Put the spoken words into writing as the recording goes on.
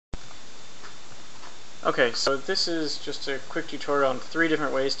Okay, so this is just a quick tutorial on 3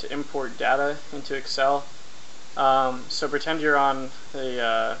 different ways to import data into Excel. So pretend you're on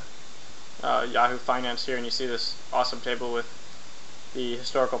the Yahoo Finance here and you see this awesome table with the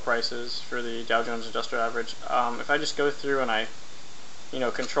historical prices for the Dow Jones Industrial Average. If I just go through and I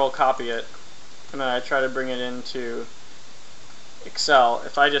control copy it and then I try to bring it into Excel,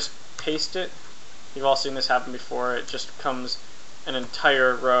 if I just paste it, you've all seen this happen before, it just comes an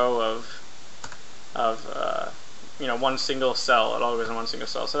entire row of one single cell. It all goes in one single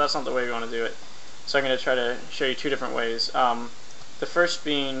cell. So that's not the way we want to do it. So I'm going to try to show you 2 different ways. The first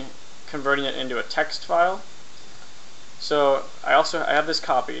being converting it into a text file. So I have this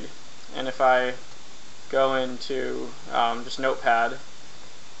copied, and if I go into just notepad,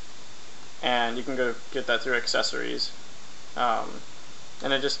 and you can go get that through accessories,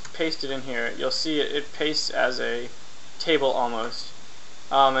 and I just paste it in here, you'll see it pastes as a table almost.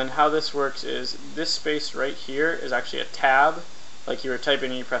 And how this works is this space right here is actually a tab. Like you were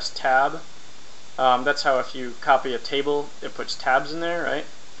typing and you press tab. That's how if you copy a table, it puts tabs in there, right?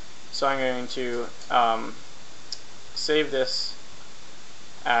 So I'm going to save this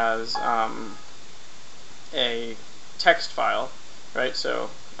as a text file, right? So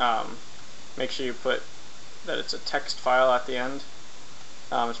make sure you put that it's a text file at the end.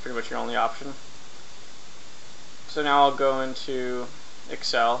 It's pretty much your only option. So now I'll go into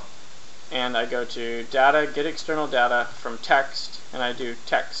Excel and I go to data, get external data from text, and I do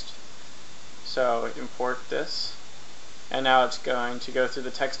text. So import this, and now it's going to go through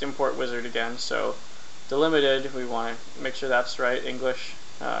the text import wizard again. So delimited, we want to make sure that's right, English,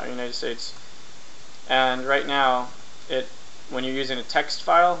 United States. And right now, when you're using a text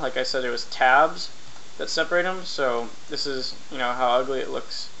file, like I said, it was tabs that separate them. So this is how ugly it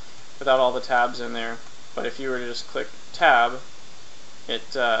looks without all the tabs in there. But if you were to just click tab,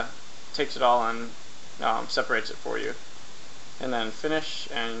 it takes it all and separates it for you, and then finish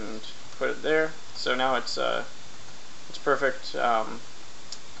and put it there. So now it's perfect.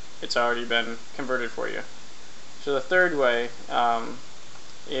 It's already been converted for you. So the third way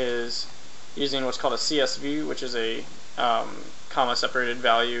is using what's called a CSV, which is a comma separated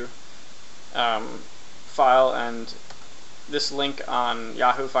value file, and this link on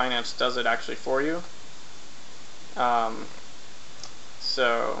Yahoo Finance does it actually for you.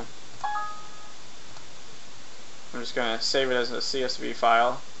 So I'm just going to save it as a CSV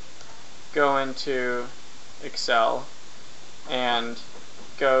file, go into Excel, and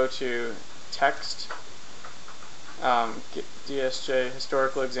go to text, get DSJ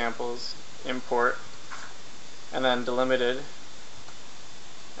historical examples, import, and then delimited.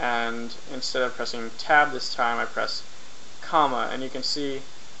 And instead of pressing tab this time, I press comma, and you can see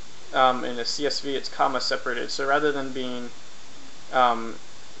in a CSV it's comma separated. So rather than being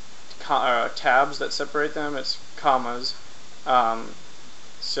tabs that separate them, it's commas.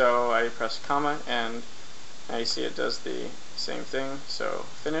 So I press comma, and now you see it does the same thing. So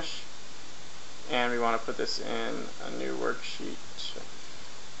finish, and we want to put this in a new worksheet.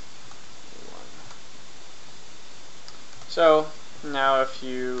 So now if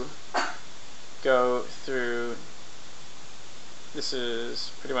you go through, this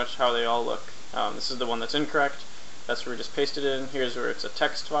is pretty much how they all look. This is the one that's incorrect. That's where we just pasted it in. Here's where it's a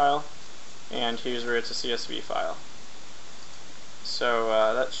text file, and here's where it's a CSV file. So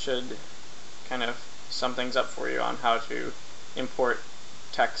that should kind of sum things up for you on how to import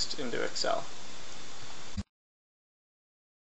text into Excel.